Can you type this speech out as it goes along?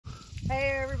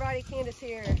everybody, Candice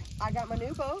here. I got my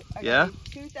new boat. I Yeah. got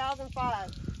a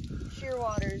 2005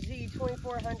 Shearwater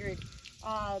Z2400.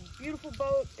 Beautiful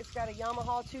boat. It's got a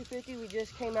Yamaha 250. We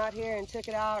just came out here and took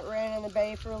it out, ran in the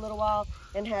bay for a little while,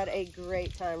 and had a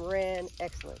great time. Ran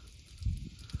excellent.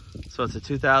 So it's a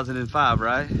 2005,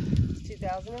 right? It's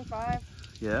 2005.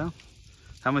 Yeah.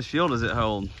 How much fuel does it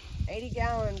hold? 80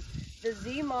 gallons. The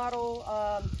Z model,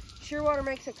 Shearwater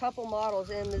makes a couple models,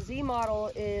 and the Z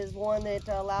model is one that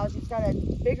allows you, it's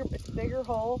a bigger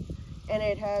hull, and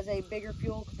it has a bigger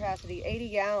fuel capacity, 80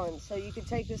 gallons. So you can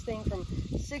take this thing from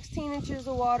 16 inches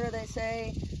of water, they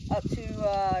say, up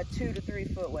to 2 to 3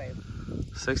 foot wave.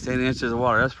 16 inches of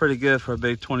water. That's pretty good for a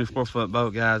big 24-foot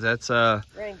boat, guys. That's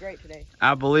ran great today.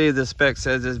 I believe the spec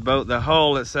says this boat, the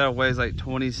hull itself weighs like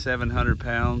 2,700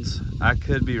 pounds. I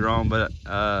could be wrong, but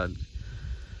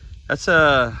that's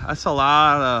a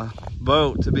lot of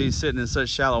boat to be sitting in such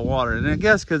shallow water. And I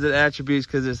guess because it attributes,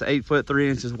 because it's 8 foot 3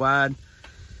 inches wide.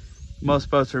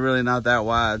 Most boats are really not that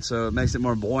wide, so it makes it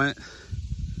more buoyant.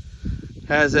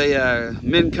 Has a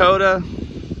Minn Kota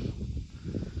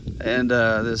and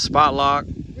the spot lock,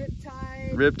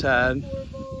 Riptide,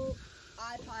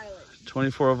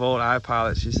 24 volt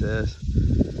iPilot, she says.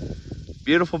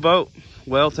 Beautiful boat,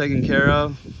 well taken care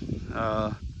of.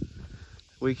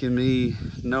 We can be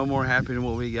no more happy than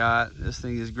what we got. This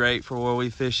thing is great for where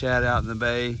we fish at out in the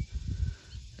bay.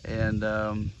 And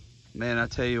man, I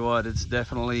tell you what, it's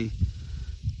definitely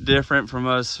different from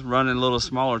us running little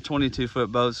smaller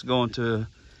 22-foot boats going to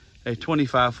a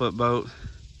 25-foot boat.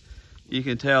 You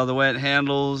can tell the way it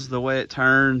handles, the way it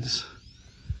turns,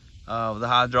 the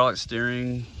hydraulic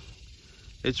steering.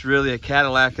 It's really a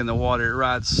Cadillac in the water. It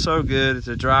rides so good. It's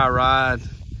a dry ride,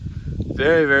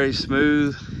 very, very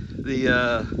smooth.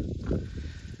 The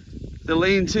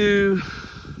lean-to,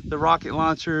 the rocket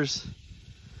launchers,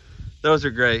 those are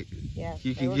great. Yeah,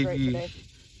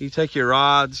 you take your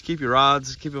rods, keep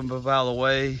them out of the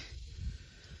way.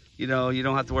 You know, you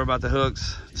don't have to worry about the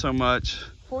hooks so much.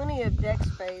 Plenty of deck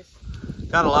space.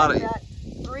 Got a lot of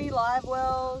 3 live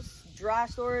wells, dry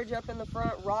storage up in the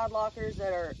front, rod lockers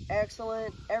that are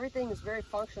excellent. Everything is very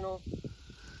functional.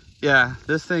 Yeah,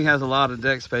 this thing has a lot of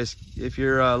deck space. If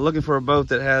you're looking for a boat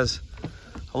that has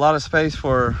a lot of space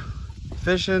for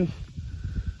fishing,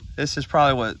 this is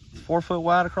probably what, 4 foot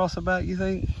wide across the back, you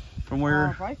think? From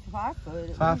where? Probably 5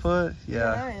 foot. 5 foot?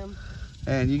 Yeah. I am.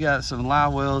 And you got some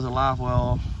live wells, a live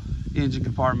well, engine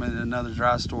compartment, and another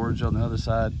dry storage on the other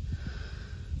side.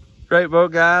 Great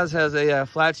boat, guys. Has a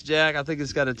flats jack. I think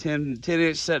it's got a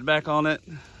 10-inch setback on it.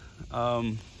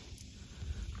 Like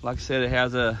I said, it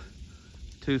has a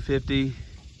 250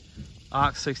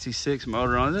 Ox 66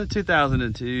 motor on it. It's a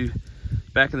 2002.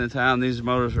 Back in the time, these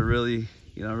motors were really,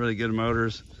 really good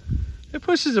motors. It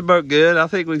pushes the boat good. I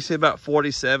think we can see about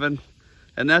 47,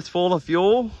 and that's full of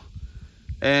fuel,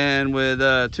 and with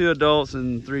 2 adults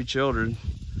and 3 children.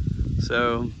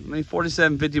 So, I mean,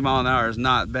 47, 50 mile an hour is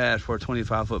not bad for a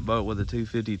 25-foot boat with a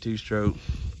 250 two-stroke.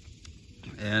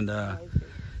 And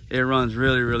it runs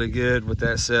really, really good with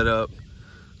that setup.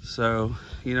 So,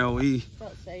 we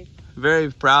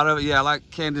very proud of it. Yeah,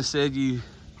 like Candice said, you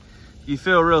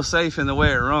feel real safe in the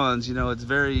way it runs. It's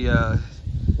very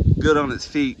good on its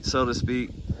feet, so to speak.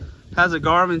 Has a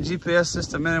Garmin GPS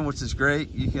system in it, which is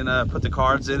great. You can put the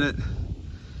cards in it.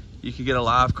 You can get a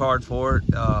live card for it,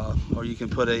 or you can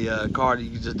put a card. You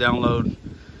can just download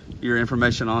your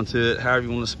information onto it, however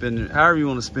you want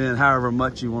to spend, however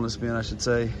much you want to spend, I should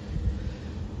say.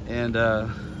 And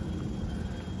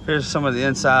here's some of the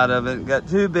inside of it. Got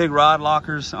 2 big rod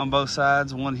lockers on both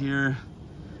sides, one here,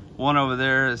 one over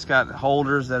there. It's got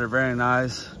holders that are very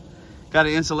nice. Got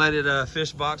an insulated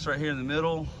fish box right here in the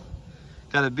middle.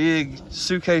 Got a big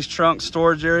suitcase trunk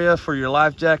storage area for your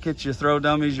life jackets, your throw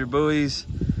dummies, your buoys,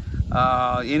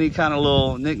 any kind of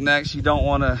little knickknacks you don't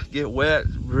want to get wet.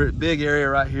 Big area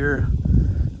right here.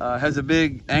 Has a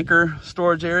big anchor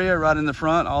storage area right in the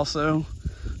front also.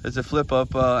 It's a flip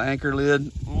up anchor lid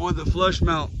with a flush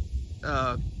mount,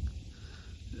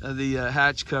 the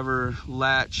hatch cover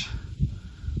latch.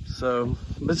 So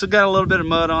it's got a little bit of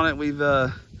mud on it. We've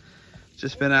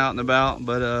just been out and about,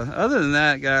 but other than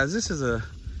that, guys, this is a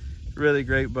really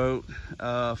great boat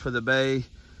for the bay.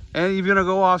 And if you're gonna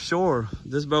go offshore,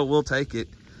 this boat will take it.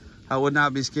 I would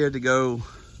not be scared to go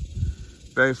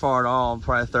very far at all,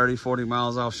 probably 30, 40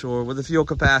 miles offshore with the fuel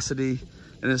capacity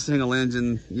and a single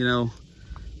engine,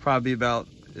 probably about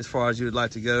as far as you would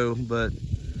like to go, but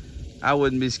I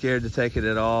wouldn't be scared to take it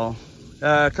at all.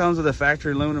 It comes with a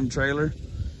factory aluminum trailer,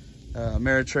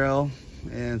 Ameritrail,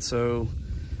 and so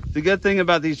the good thing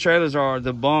about these trailers are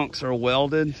the bunks are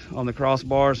welded on the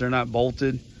crossbars. They're not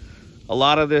bolted. A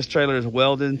lot of this trailer is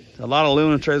welded. A lot of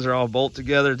aluminum trailers are all bolt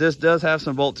together. This does have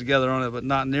some bolt together on it, but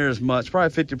not near as much,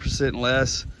 probably 50%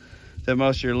 less than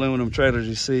most of your aluminum trailers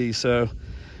you see. So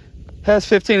has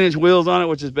 15-inch wheels on it,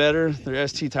 which is better. They're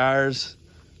ST tires.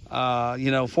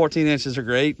 You know, 14 inches are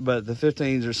great, but the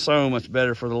 15s are so much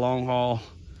better for the long haul,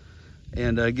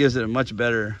 and gives it a much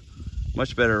better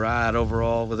ride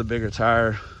overall with a bigger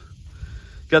tire.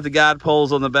 Got the guide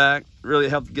poles on the back, really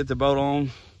help get the boat on.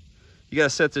 You got to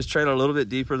set this trailer a little bit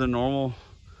deeper than normal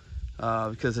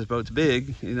because this boat's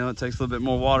big. You know, it takes a little bit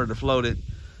more water to float it,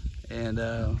 and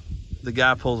the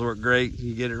guide poles work great.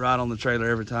 You get it right on the trailer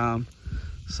every time.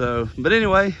 So, but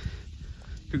anyway,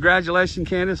 congratulations,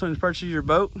 Candice, on the purchase of your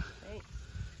boat. Thanks.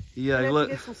 Yeah, look.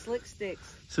 Get some slick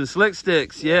sticks. Some slick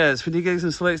sticks, yes. We need to get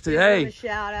some slick sticks. Hey, a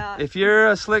shout out. If you're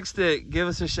a slick stick, give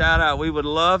us a shout out. We would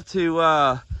love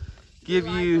to give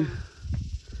you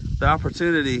the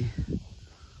opportunity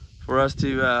for us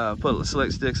to put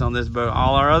slick sticks on this boat.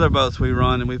 All our other boats we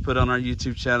run and we put on our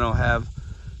YouTube channel have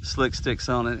slick sticks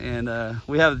on it, and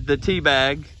we have the tea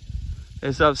bag.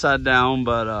 It's upside down,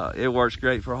 but it works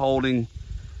great for holding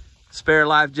spare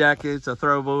life jackets, a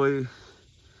throw buoy,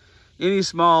 any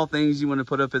small things you want to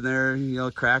put up in there, you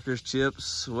know, crackers,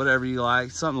 chips, whatever you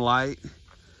like, something light.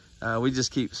 We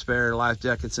just keep spare life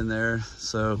jackets in there,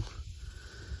 so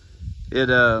it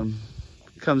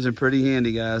comes in pretty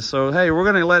handy, guys. So hey, we're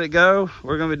gonna let it go.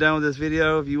 We're gonna be done with this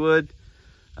video. If you would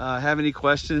have any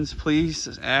questions,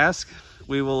 please ask.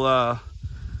 We will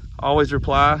always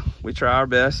reply. We try our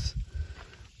best.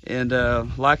 And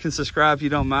like and subscribe if you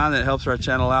don't mind. That helps our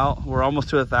channel out. We're almost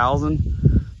to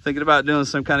 1,000. Thinking about doing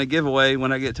some kind of giveaway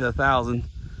when I get to 1,000.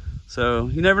 So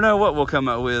you never know what we'll come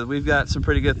up with. We've got some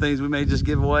pretty good things we may just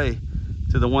give away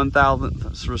to the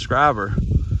 1,000th subscriber.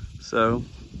 So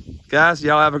guys,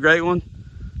 y'all have a great one,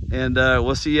 and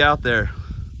we'll see you out there.